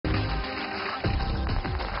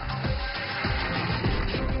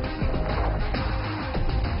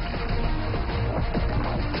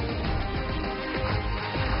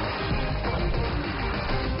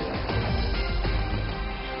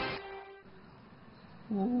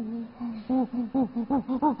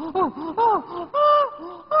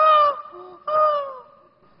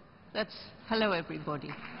That's hello, everybody.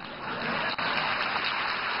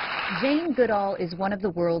 Jane Goodall is one of the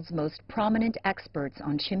world's most prominent experts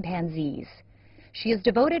on chimpanzees. She has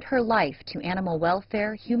devoted her life to animal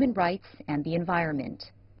welfare, human rights, and the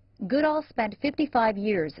environment. Goodall spent 55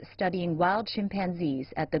 years studying wild chimpanzees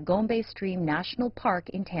at the Gombe Stream National Park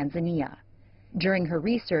in Tanzania. During her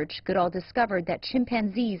research, Goodall discovered that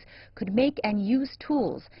chimpanzees could make and use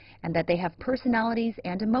tools and that they have personalities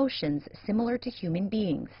and emotions similar to human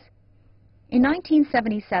beings. In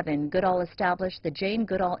 1977, Goodall established the Jane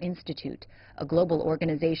Goodall Institute, a global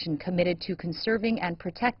organization committed to conserving and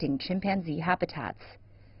protecting chimpanzee habitats.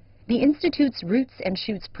 The Institute's Roots and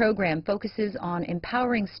Shoots program focuses on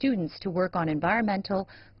empowering students to work on environmental,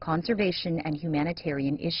 conservation, and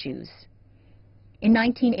humanitarian issues. In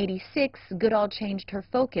 1986, Goodall changed her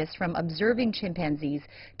focus from observing chimpanzees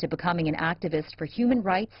to becoming an activist for human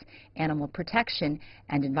rights, animal protection,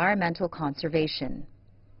 and environmental conservation.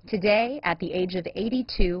 Today, at the age of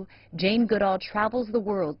 82, Jane Goodall travels the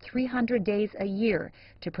world 300 days a year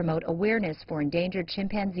to promote awareness for endangered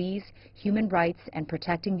chimpanzees, human rights, and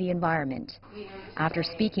protecting the environment. After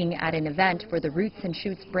speaking at an event for the Roots and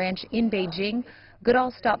Shoots branch in Beijing,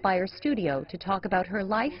 Goodall stopped by her studio to talk about her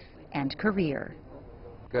life and career.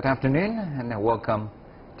 Good afternoon and welcome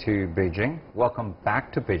to Beijing. Welcome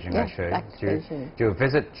back to Beijing, yes, I should. Back to Beijing. Do you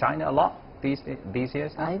visit China a lot these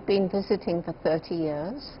years now? I've been visiting for 30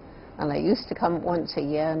 years, and I used to come once a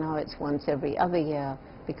year. Now it's once every other year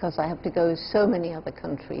because I have to go so many other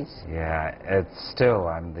countries. Yeah, it's still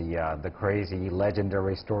the crazy,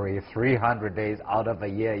 legendary story of 300 days out of a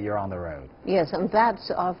year you're on the road. Yes, and that's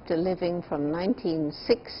after living from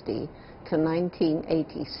 1960 to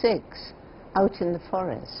 1986 out in the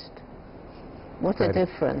forest. What a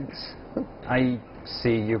difference. I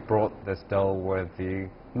see you brought this doll with you.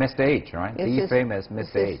 Mr. H, right? The famous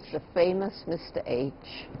Mr. H. This is the famous Mr. H,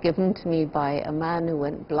 given to me by a man who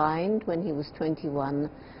went blind when he was 21,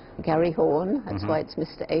 Gary Horn, that's why it's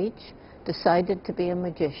Mr. H, decided to be a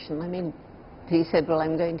magician. I mean, he said, well,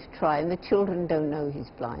 I'm going to try, and the children don't know he's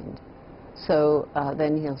blind. So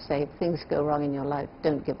then he'll say, if things go wrong in your life,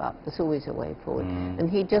 don't give up. There's always a way forward. And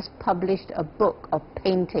he just published a book of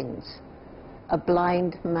paintings. A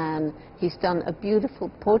blind man. He's done a beautiful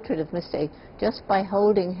portrait of Mr. H. Just by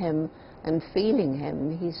holding him and feeling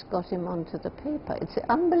him, he's got him onto the paper. It's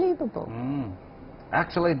unbelievable.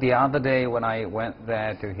 Actually, the other day when I went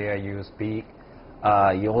there to hear you speak,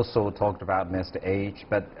 you also talked about Mr. H,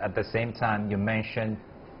 but at the same time you mentioned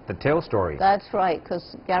the tail story. That's right,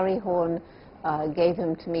 because Gary Horn gave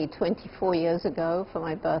him to me 24 years ago for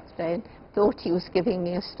my birthday, and thought he was giving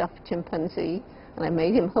me a stuffed chimpanzee, and I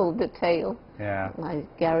made him hold the tail. Yeah.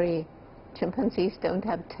 Gary, chimpanzees don't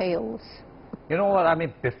have tails. You know what, I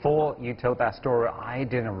mean, before you told that story, I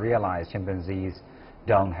didn't realize chimpanzees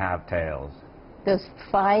don't have tails. There's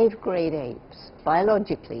 5 great apes,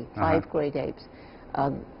 biologically, 5 great apes.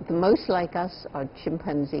 The most like us are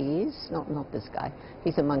chimpanzees, not this guy,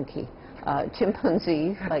 he's a monkey.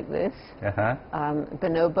 Chimpanzees like this,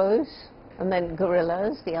 bonobos, and then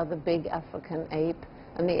gorillas, the other big African ape,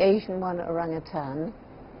 and the Asian one, orangutan.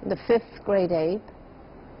 The 5th great ape,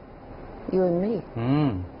 you and me.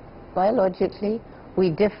 Biologically, we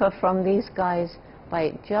differ from these guys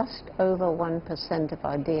by just over 1% of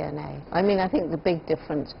our DNA. I mean, I think the big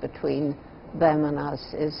difference between them and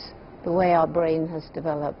us is the way our brain has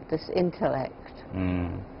developed, this intellect.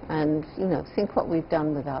 And, you know, think what we've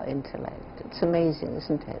done with our intellect. It's amazing,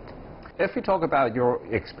 isn't it? If you talk about your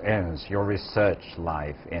experience, your research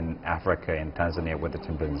life in Africa and Tanzania with the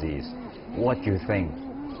chimpanzees, what do you think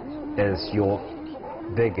is your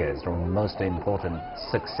biggest or most important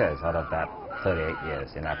success out of that 38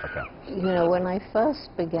 years in Africa? You know, when I first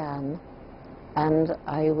began, and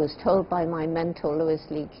I was told by my mentor, Louis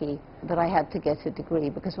Leakey, that I had to get a degree,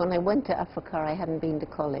 because when I went to Africa, I hadn't been to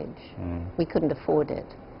college. We couldn't afford it.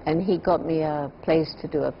 And he got me a place to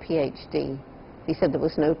do a PhD. He said there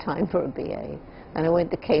was no time for a BA. And I went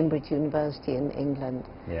to Cambridge University in England.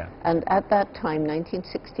 And at that time,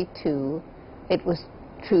 1962, it was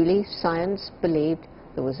truly, science believed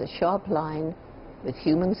there was a sharp line with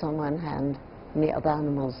humans on one hand and the other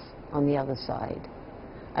animals on the other side.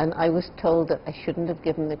 And I was told that I shouldn't have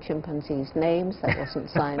given the chimpanzees names, that wasn't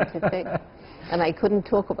scientific. And I couldn't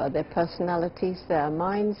talk about their personalities, their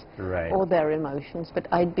minds, or their emotions. But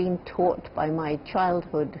I'd been taught by my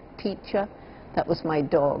childhood teacher, that was my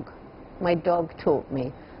dog. My dog taught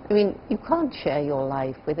me. I mean, you can't share your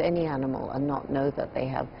life with any animal and not know that they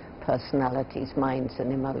have personalities, minds,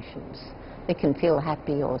 and emotions. They can feel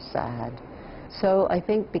happy or sad. So I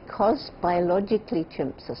think because biologically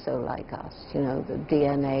chimps are so like us, you know, the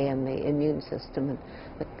DNA and the immune system and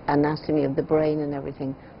the anatomy of the brain and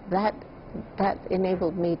everything, that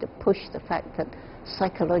enabled me to push the fact that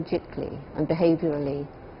psychologically and behaviorally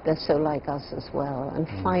they're so like us as well. And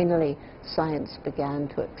finally science began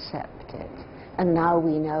to accept it. And now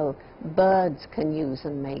we know birds can use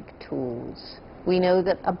and make tools. We know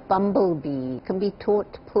that a bumblebee can be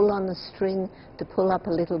taught to pull on a string to pull up a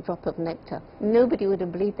little drop of nectar. Nobody would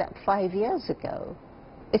have believed that 5 years ago.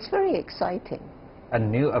 It's very exciting. A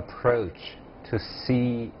new approach to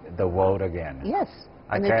see the world again. Yes,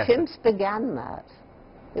 and the chimps began that.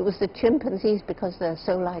 It was the chimpanzees, because they're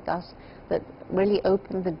so like us, that really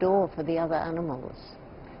opened the door for the other animals.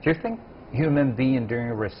 Do you think human beings doing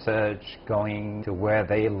research, going to where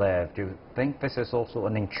they live, do you think this is also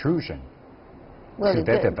an intrusion? Well, it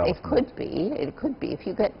could be. It could be if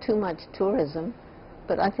you get too much tourism.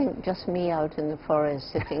 But I think just me out in the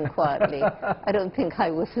forest sitting quietly, I don't think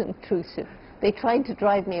I was intrusive. They tried to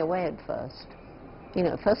drive me away at first. You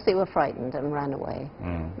know, first they were frightened and ran away.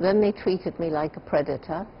 Then they treated me like a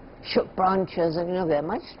predator, shook branches, and you know, they're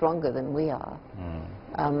much stronger than we are.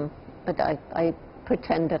 But I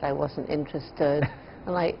pretended I wasn't interested,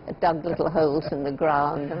 and I dug little holes in the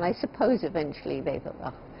ground, and I suppose eventually they thought,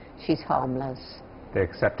 oh, she's harmless. They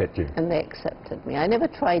accepted you. And they accepted me. I never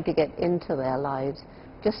tried to get into their lives,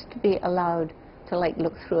 just to be allowed to, like,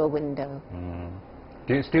 look through a window.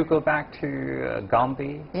 Do you still go back to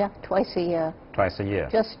Gombe? Yeah, twice a year. Twice a year?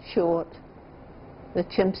 Just short. The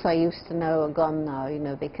chimps I used to know are gone now. You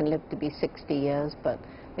know, they can live to be 60 years, but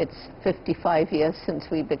it's 55 years since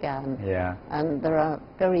we began. Yeah. And there are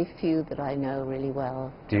very few that I know really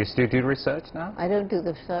well. Do you still do research now? I don't do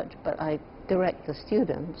the research, but I direct the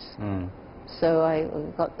students. So I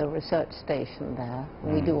got the research station there.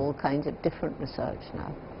 We do all kinds of different research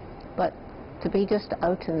now. But to be just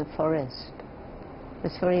out in the forest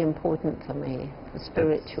is very important for me,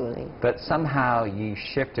 spiritually. But somehow you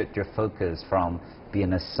shifted your focus from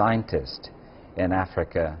being a scientist in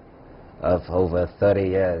Africa of over 30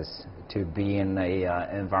 years to being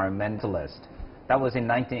an environmentalist. That was in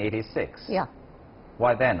 1986. Yeah.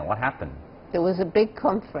 Why then? What happened? There was a big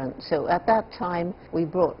conference, so at that time we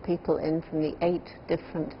brought people in from the 8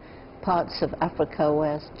 different parts of Africa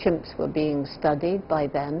where chimps were being studied by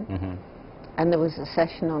then, and there was a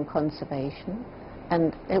session on conservation,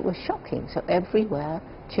 and it was shocking. So everywhere,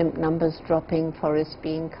 chimp numbers dropping, forests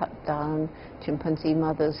being cut down, chimpanzee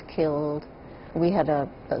mothers killed. We had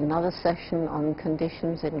another session on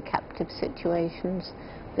conditions in captive situations,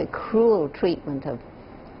 the cruel treatment of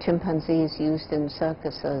chimpanzees used in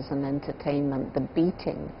circuses and entertainment, the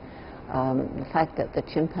beating, the fact that the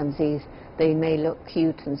chimpanzees, they may look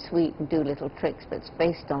cute and sweet and do little tricks, but it's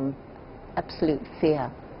based on absolute fear.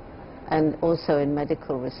 And also in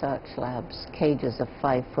medical research labs, cages of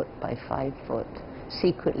 5 foot by 5 foot,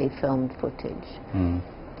 secretly filmed footage.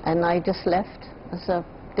 And I just left as a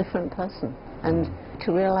different person. And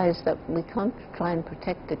to realize that we can't try and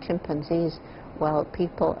protect the chimpanzees while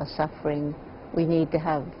people are suffering. We need to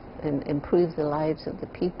have improve the lives of the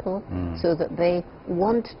people so that they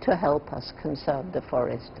want to help us conserve the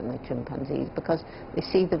forest and the chimpanzees because they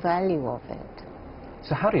see the value of it.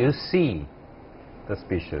 So how do you see the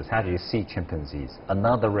species? How do you see chimpanzees?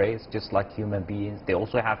 Another race, just like human beings? They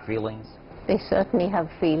also have feelings? They certainly have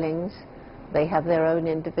feelings. They have their own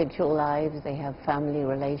individual lives. They have family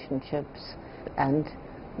relationships. And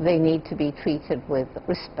they need to be treated with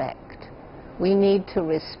respect. We need to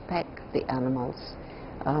respect the animals.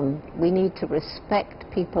 We need to respect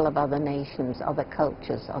people of other nations, other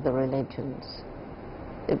cultures, other religions.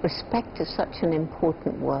 Respect is such an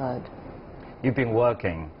important word. You've been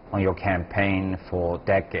working on your campaign for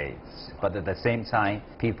decades, but at the same time,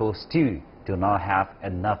 people still do not have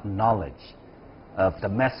enough knowledge of the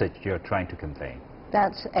message you're trying to convey.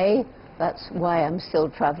 That's why I'm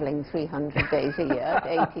still traveling 300 days a year at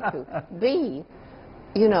 82. B,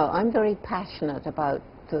 you know, I'm very passionate about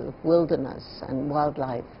the wilderness and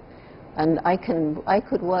wildlife, and I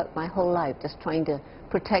could work my whole life just trying to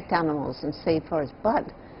protect animals and save forests, but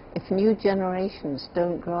if new generations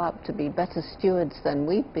don't grow up to be better stewards than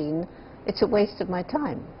we've been, it's a waste of my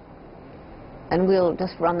time, and we'll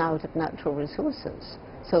just run out of natural resources.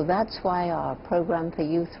 So that's why our program for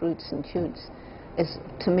Youth Roots and Shoots is,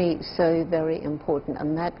 to me, so very important,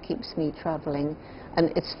 and that keeps me traveling.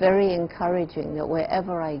 And it's very encouraging that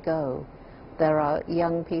wherever I go, there are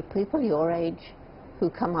young people your age who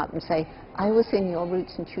come up and say, I was in your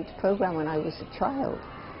Roots and Shoots program when I was a child.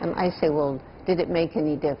 And I say, well, did it make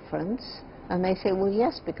any difference? And they say, well,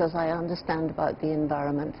 yes, because I understand about the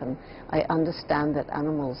environment, and I understand that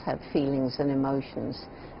animals have feelings and emotions,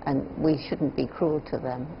 and we shouldn't be cruel to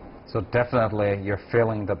them. So definitely you're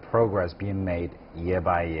feeling the progress being made year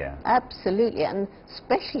by year. Absolutely, and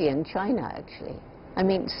especially in China, actually. I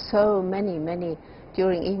mean, so many,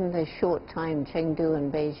 during even the short time, Chengdu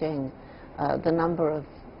and Beijing, the number of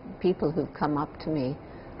people who've come up to me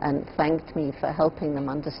and thanked me for helping them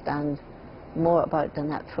understand more about the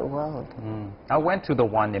natural world. I went to the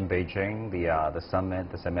one in Beijing, the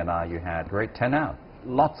summit, the seminar. You had great turnout.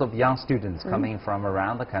 Lots of young students coming from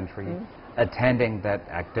around the country, attending that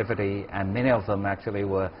activity, and many of them actually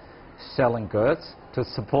were selling goods to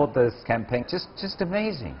support this campaign. Just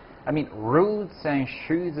amazing. I mean, Roots and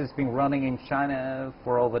Shoes has been running in China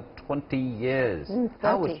for over 20 years.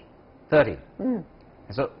 30. 30.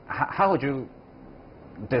 So how would you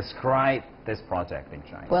describe this project in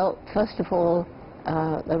China? Well, first of all,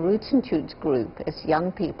 the Roots and Shoots group is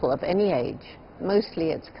young people of any age. Mostly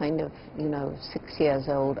it's kind of, 6 years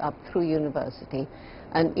old up through university.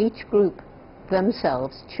 And each group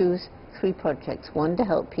themselves choose 3 projects. One to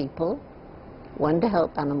help people, one to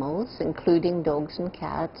help animals, including dogs and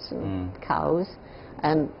cats and cows,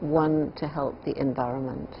 and one to help the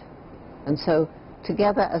environment. And so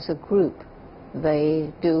together as a group,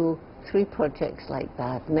 they do 3 projects like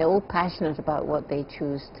that, and they're all passionate about what they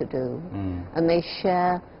choose to do, and they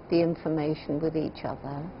share the information with each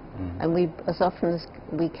other, and we, as often as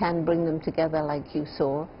we can, bring them together like you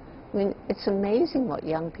saw. I mean, it's amazing what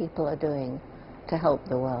young people are doing to help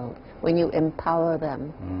the world when you empower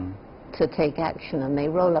them to take action, and they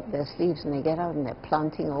roll up their sleeves and they get out and they're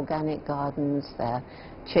planting organic gardens, they're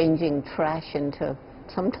changing trash into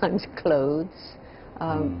sometimes clothes.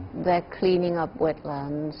 They're cleaning up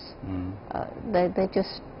wetlands.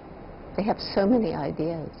 They have so many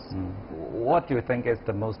ideas. What do you think is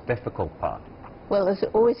the most difficult part? Well, there's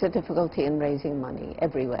always a difficulty in raising money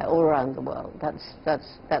everywhere, all around the world.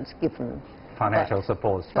 That's given. Financial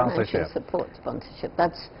support, sponsorship. Financial support, sponsorship.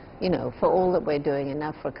 That's, for all that we're doing in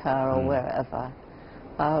Africa or wherever.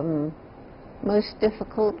 Most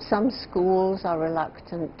difficult, some schools are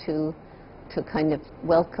reluctant to kind of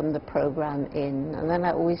welcome the program in. And then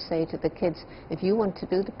I always say to the kids, if you want to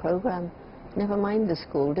do the program, never mind the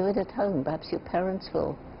school, do it at home. Perhaps your parents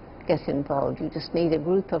will get involved. You just need a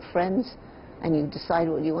group of friends, and you decide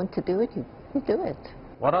what you want to do, you do it.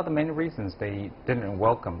 What are the main reasons they didn't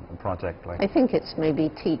welcome a project like I think it's maybe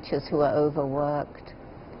teachers who are overworked,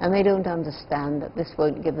 and they don't understand that this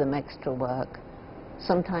won't give them extra work.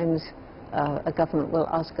 Sometimes a government will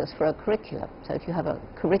ask us for a curriculum. So if you have a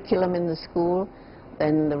curriculum in the school,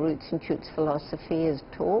 then the Roots and Shoots philosophy is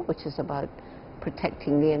taught, which is about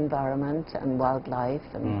protecting the environment and wildlife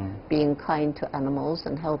and being kind to animals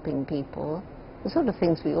and helping people, the sort of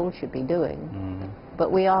things we all should be doing.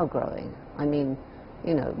 But we are growing. I mean,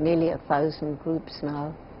 nearly 1,000 groups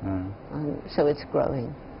now, so it's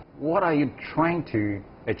growing. What are you trying to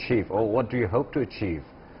achieve, or what do you hope to achieve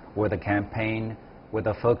with the campaign, with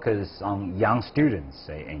a focus on young students,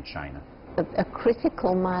 say, in China? A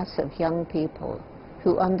critical mass of young people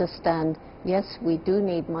who understand, yes, we do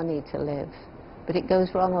need money to live, but it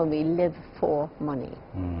goes wrong when we live for money.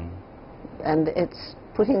 And it's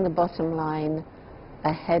putting the bottom line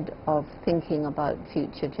ahead of thinking about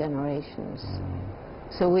future generations.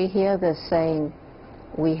 So we hear this saying,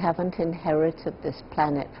 we haven't inherited this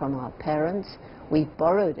planet from our parents, we've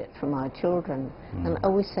borrowed it from our children. And I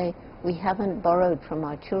always say, we haven't borrowed from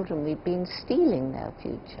our children, we've been stealing their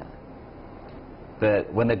future.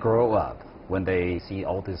 That when they grow up, when they see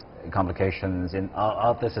all these complications in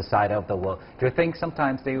the society of the world, do you think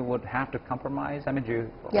sometimes they would have to compromise? I mean,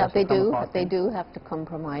 yeah, they do. They do have to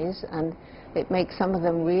compromise, and it makes some of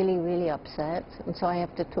them really, really upset. And so I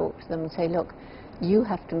have to talk to them and say, look, you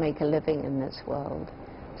have to make a living in this world.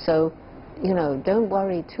 So, don't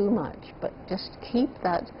worry too much, but just keep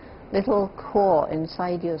that little core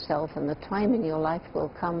inside yourself, and the time in your life will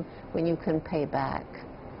come when you can pay back.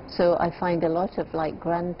 So I find a lot of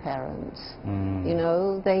grandparents,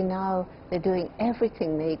 they're doing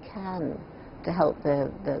everything they can to help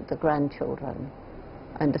the grandchildren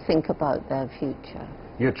and to think about their future.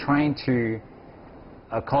 You're trying to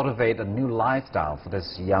cultivate a new lifestyle for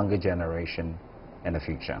this younger generation in the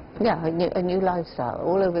future. Yeah, a new lifestyle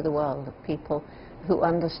all over the world of people who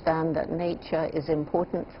understand that nature is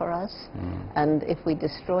important for us, and if we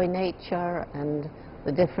destroy nature and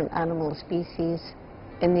the different animal species,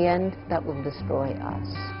 in the end, that will destroy us.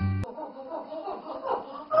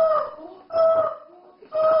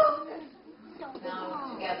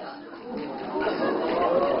 Now together.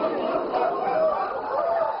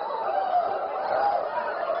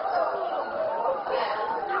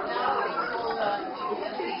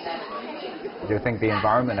 Do you think the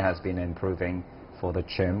environment has been improving for the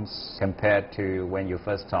chimps compared to when you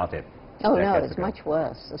first started? Oh no, it's ago? much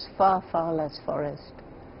worse. There's far, far less forest.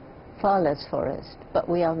 Far less forest. But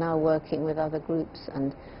we are now working with other groups,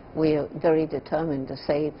 and we are very determined to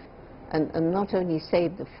save, and not only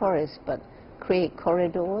save the forest, but create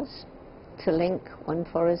corridors to link one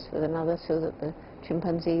forest with another so that the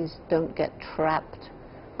chimpanzees don't get trapped,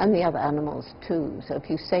 and the other animals too. So if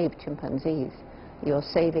you save chimpanzees, you're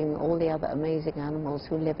saving all the other amazing animals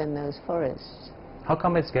who live in those forests. How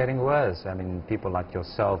come it's getting worse? I mean, people like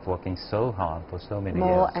yourself working so hard for so many years.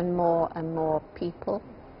 More and more and more people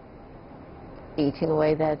eating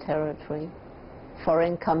away their territory.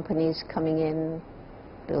 Foreign companies coming in,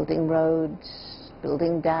 building roads,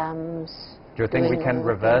 building dams. Do you think we can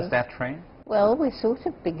reverse that trend? Well, we're sort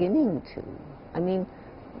of beginning to. I mean,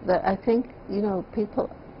 I think, you know, people,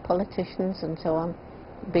 politicians and so on,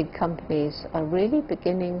 big companies are really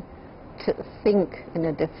beginning to think in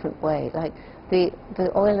a different way. Like the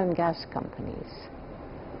oil and gas companies,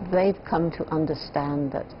 they've come to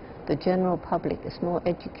understand that the general public is more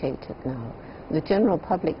educated now. The general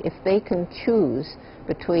public, if they can choose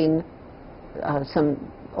between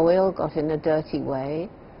some oil got in a dirty way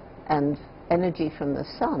and energy from the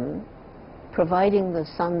sun, providing the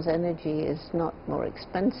sun's energy is not more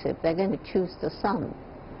expensive, they're going to choose the sun.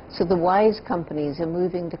 So the wise companies are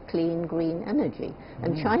moving to clean, green energy.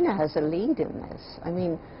 And China has a lead in this. I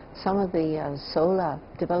mean, some of the solar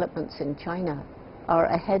developments in China are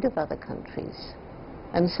ahead of other countries.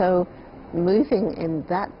 And so moving in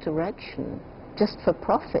that direction, just for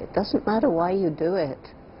profit, doesn't matter why you do it.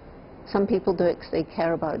 Some people do it because they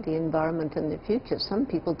care about the environment and the future. Some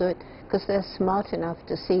people do it because they're smart enough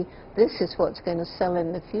to see this is what's going to sell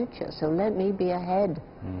in the future, so let me be ahead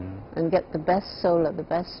and get the best solar, the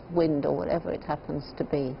best wind, or whatever it happens to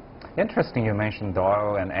be. Interesting you mentioned the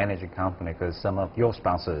oil and energy company, because some of your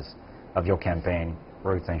sponsors of your campaign,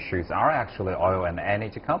 Roots and Shoots, are actually oil and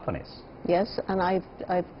energy companies. Yes, and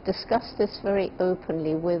I've discussed this very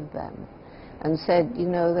openly with them and said, you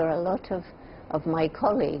know, there are a lot of my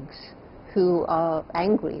colleagues who are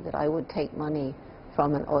angry that I would take money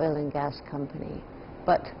from an oil and gas company.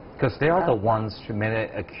 But because they are the ones who may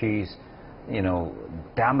accuse, you know,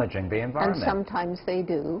 damaging the environment. And sometimes they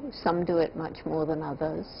do. Some do it much more than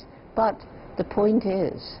others. But the point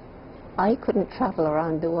is, I couldn't travel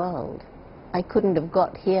around the world. I couldn't have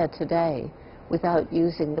got here today without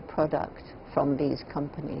using the product from these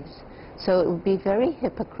companies. So it would be very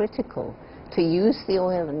hypocritical to use the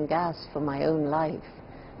oil and gas for my own life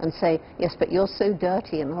and say, yes, but you're so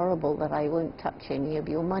dirty and horrible that I won't touch any of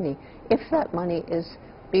your money. If that money is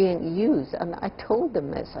being used, and I told them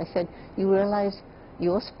this, I said, you realize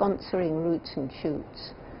you're sponsoring Roots and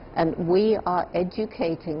Shoots, and we are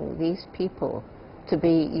educating these people to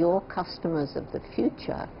be your customers of the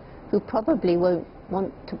future, who probably won't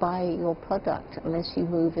want to buy your product unless you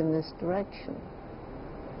move in this direction.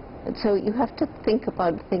 And so you have to think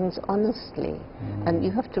about things honestly, and you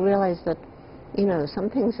have to realize that, you know, some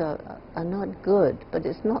things are not good, but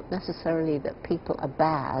it's not necessarily that people are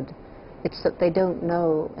bad. It's that they don't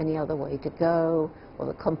know any other way to go, or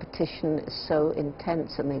the competition is so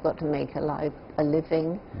intense and they've got to make a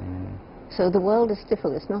living. So the world is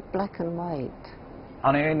difficult. It's not black and white.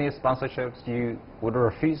 Are there any sponsorships you would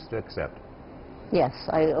refuse to accept? Yes,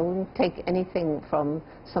 I wouldn't take anything from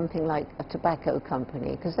something like a tobacco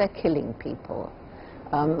company, because they're killing people.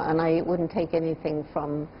 And I wouldn't take anything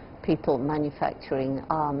from people manufacturing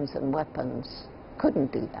arms and weapons.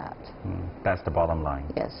 Couldn't do that. That's the bottom line.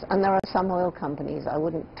 Yes, and there are some oil companies I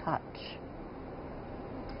wouldn't touch.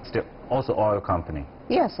 Still, also oil company.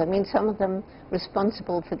 Yes, I mean, some of them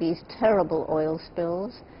responsible for these terrible oil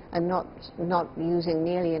spills and not using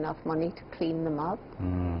nearly enough money to clean them up.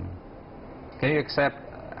 Can you accept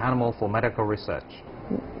animal for medical research?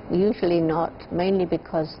 Usually not, mainly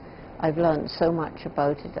because I've learned so much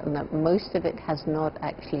about it, and that most of it has not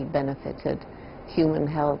actually benefited human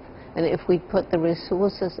health. And if we put the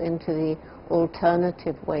resources into the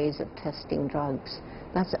alternative ways of testing drugs,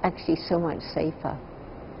 that's actually so much safer.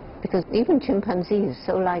 Because even chimpanzees,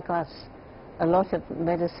 so like us, a lot of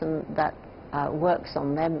medicine that works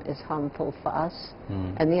on them is harmful for us,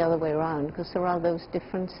 and the other way around, because there are those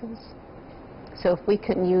differences. So if we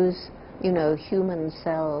can use, you know, human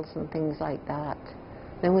cells and things like that,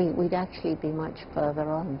 then we'd actually be much further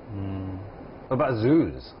on. What about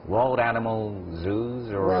zoos? Wild animal zoos?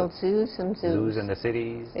 Or well, zoos and zoos. Zoos in the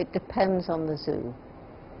cities? It depends on the zoo,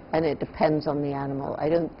 and it depends on the animal. I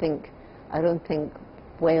don't think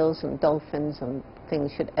whales and dolphins and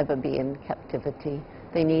things should ever be in captivity.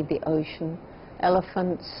 They need the ocean.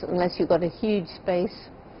 Elephants, unless you've got a huge space,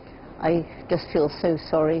 I just feel so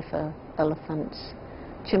sorry for elephants.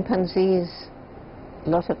 Chimpanzees, a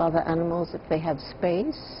lot of other animals, if they have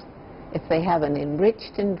space, if they have an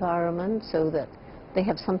enriched environment so that they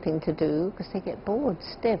have something to do, because they get bored,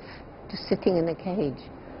 stiff, just sitting in a cage.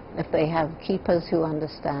 If they have keepers who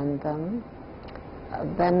understand them,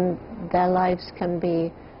 then their lives can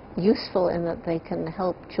be useful in that they can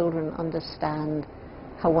help children understand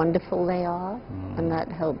how wonderful they are, and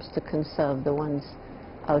that helps to conserve the ones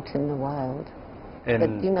out in the wild.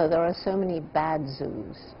 But, you know, there are so many bad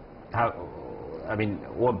zoos. I mean,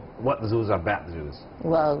 what zoos are bad zoos?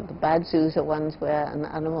 Well, the bad zoos are ones where an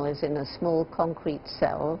animal is in a small concrete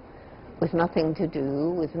cell with nothing to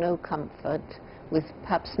do, with no comfort, with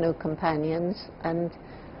perhaps no companions, and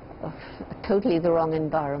totally the wrong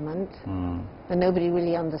environment, and nobody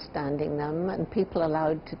really understanding them, and people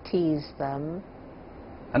allowed to tease them.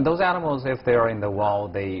 And those animals, if they are in the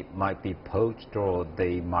wild, they might be poached, or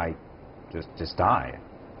they might just die.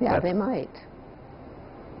 Yeah, they might.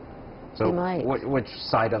 So they might. Which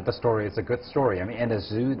side of the story is a good story? I mean, in a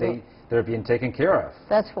zoo, they're being taken care of.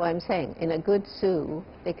 That's why I'm saying, in a good zoo,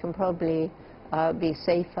 they can probably be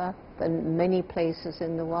safer than many places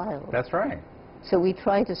in the wild. That's right. So we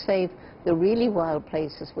try to save the really wild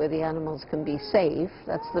places where the animals can be safe.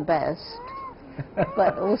 That's the best.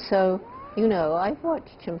 But also, you know, I've watched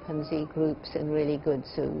chimpanzee groups in really good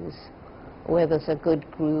zoos where there's a good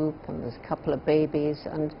group and there's a couple of babies,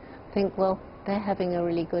 and think, well, they're having a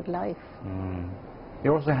really good life.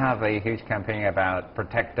 You also have a huge campaign about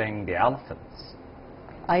protecting the elephants.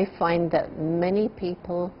 I find that many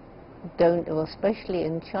people don't, well, especially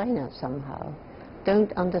in China somehow,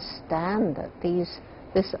 don't understand that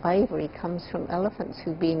this ivory comes from elephants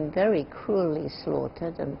who've been very cruelly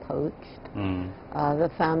slaughtered and poached.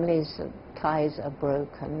 The families' ties are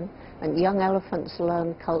broken, and young elephants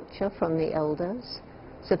learn culture from the elders.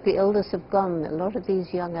 So if the elders have gone, a lot of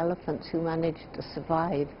these young elephants who managed to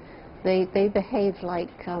survive, they behave like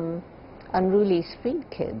unruly street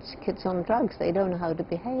kids, kids on drugs. They don't know how to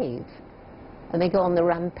behave. And they go on the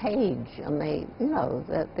rampage, and they, you know,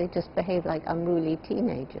 they just behave like unruly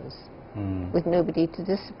teenagers with nobody to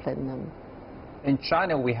discipline them. In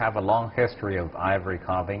China, we have a long history of ivory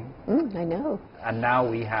carving. I know. And now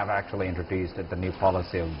we have actually introduced the new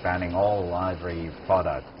policy of banning all ivory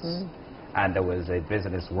products. And there was a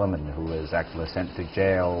businesswoman who was actually sent to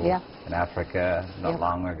jail in Africa not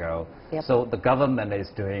long ago. So the government is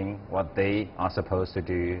doing what they are supposed to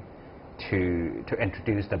do to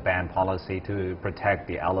introduce the ban policy to protect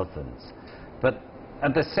the elephants. But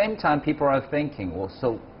at the same time, people are thinking, well,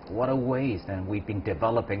 so what are ways then we've been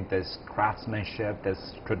developing this craftsmanship,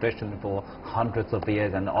 this tradition for hundreds of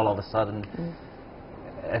years, and all of a sudden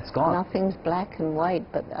it's gone. Nothing's black and white,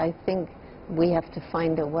 but I think we have to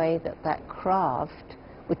find a way that that craft,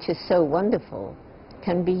 which is so wonderful,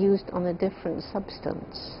 can be used on a different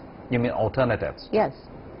substance. You mean alternatives? Yes.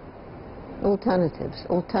 Alternatives.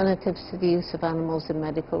 Alternatives to the use of animals in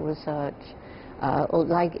medical research. Or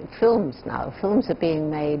like films now. Films are being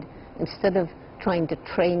made, instead of trying to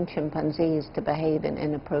train chimpanzees to behave in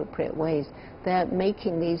inappropriate ways, they're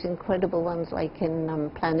making these incredible ones like in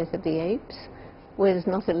Planet of the Apes, where there's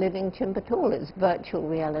not a living chimp at all. It's virtual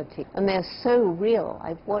reality. And they're so real.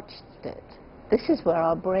 I've watched it. This is where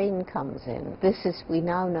our brain comes in. We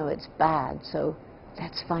now know it's bad, so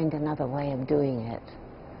let's find another way of doing it.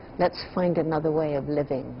 Let's find another way of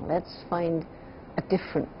living. Let's find a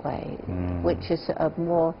different way, which is a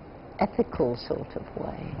more ethical sort of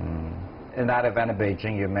way. In that event in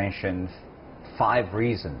Beijing, you mentioned 5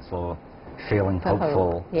 reasons for feeling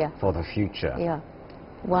hopeful for the future. Yeah.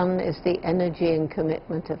 One is the energy and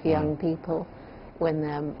commitment of young people. When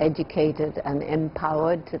they're educated and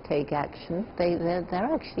empowered to take action, they're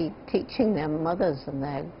actually teaching their mothers and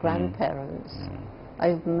their grandparents.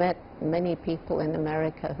 I've met many people in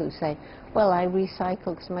America who say, well, I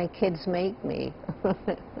recycle because my kids make me.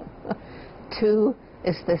 2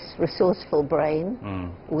 is this resourceful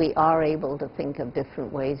brain. We are able to think of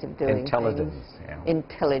different ways of doing Intelligence, things.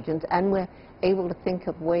 Intelligence. And we're able to think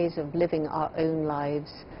of ways of living our own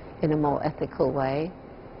lives in a more ethical way.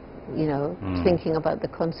 You know, thinking about the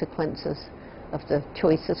consequences of the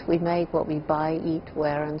choices we make, what we buy, eat,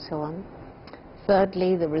 wear, and so on.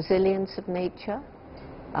 Thirdly, the resilience of nature.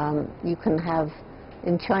 You can have,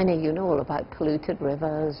 in China, you know all about polluted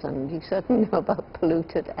rivers, and you certainly know about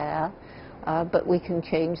polluted air, but we can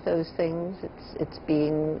change those things. It's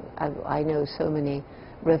being, I know so many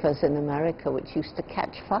rivers in America which used to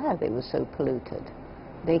catch fire. They were so polluted.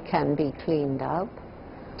 They can be cleaned up.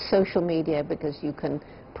 Social media, because you can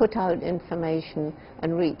put out information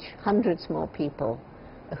and reach hundreds more people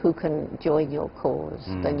who can join your cause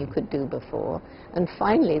than you could do before. And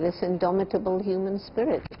finally, this indomitable human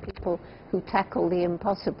spirit, people who tackle the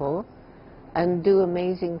impossible and do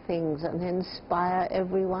amazing things and inspire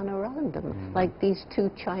everyone around them. Like these two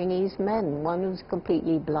Chinese men, one who's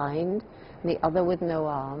completely blind, and the other with no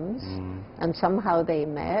arms, and somehow they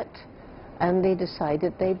met, and they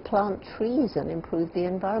decided they'd plant trees and improve the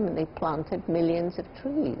environment. They planted millions of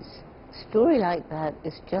trees. A story like that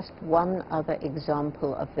is just one other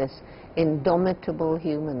example of this indomitable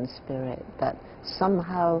human spirit, that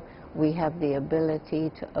somehow we have the ability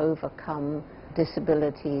to overcome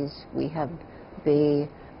disabilities, we have the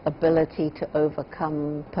ability to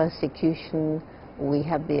overcome persecution, we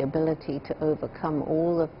have the ability to overcome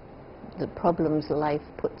all of the problems life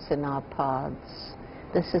puts in our paths.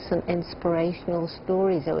 This is an inspirational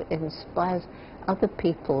story, so it inspires other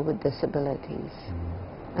people with disabilities.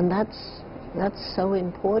 And that's so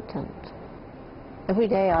important. Every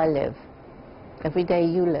day I live, every day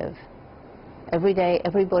you live, every day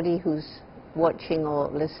everybody who's watching or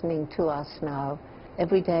listening to us now,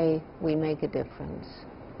 every day we make a difference.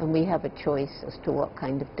 And we have a choice as to what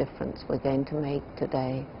kind of difference we're going to make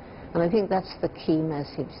today. And I think that's the key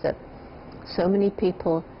message, that so many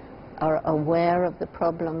people are aware of the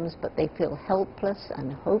problems, but they feel helpless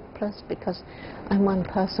and hopeless because I'm one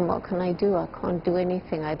person, what can I do? I can't do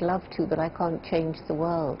anything. I'd love to, but I can't change the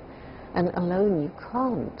world. And alone you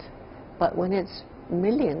can't. But when it's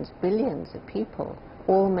millions, billions of people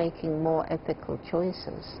all making more ethical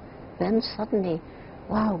choices, then suddenly,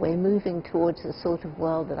 wow, we're moving towards the sort of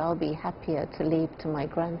world that I'll be happier to leave to my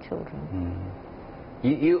grandchildren.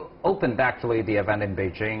 You opened actually the event in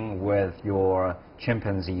Beijing with your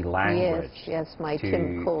chimpanzee language. Yes, my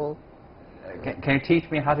chimp call. Can you teach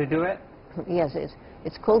me how to do it? Yes,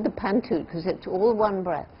 it's called the pantut because it's all one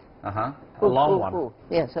breath. A long one. Ooh.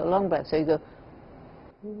 Yes, a long breath. So you go.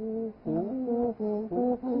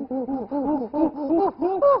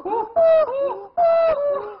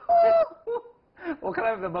 What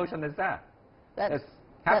kind of emotion is that? That's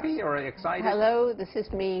happy or excited? Hello, this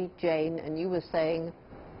is me, Jane, and you were saying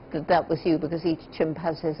that that was you because each chimp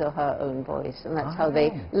has his or her own voice, and that's how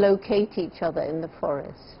they locate each other in the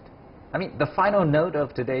forest. I mean, the final note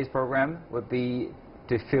of today's program would be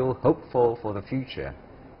to feel hopeful for the future.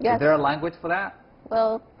 Yes. Is there a language for that?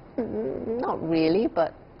 Well, not really,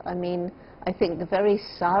 but I mean, I think the very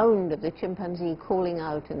sound of the chimpanzee calling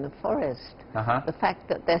out in the forest, the fact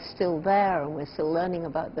that they're still there and we're still learning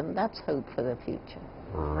about them, that's hope for the future.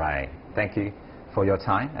 Right. Thank you for your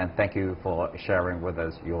time, and thank you for sharing with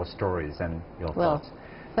us your stories and your thoughts.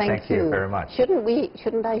 Thank you very much.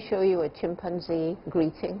 Shouldn't I show you a chimpanzee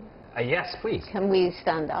greeting? Yes, please. Can we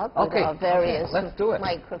stand up with our various let's do it.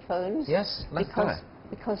 microphones? Yes, let's do it.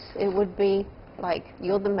 Because it would be like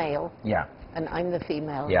you're the male. Yeah. And I'm the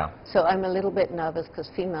female. Yeah. So I'm a little bit nervous because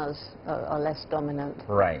females are less dominant.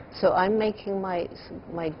 Right. So I'm making my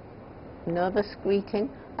nervous greeting.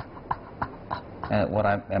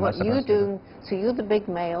 What you do? So you're the big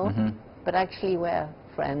male, but actually we're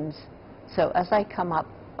friends. So as I come up.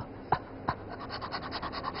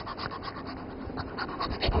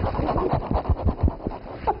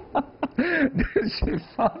 This is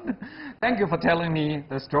fun. Thank you for telling me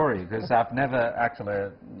the story, because I've never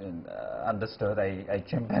actually understood a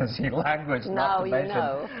chimpanzee language, not to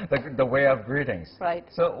mention the way of greetings. Right.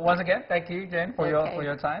 So once again, thank you, Jane, for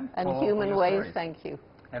your time. And human ways, thank you.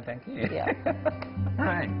 And thank you. Yeah.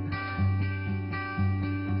 Right.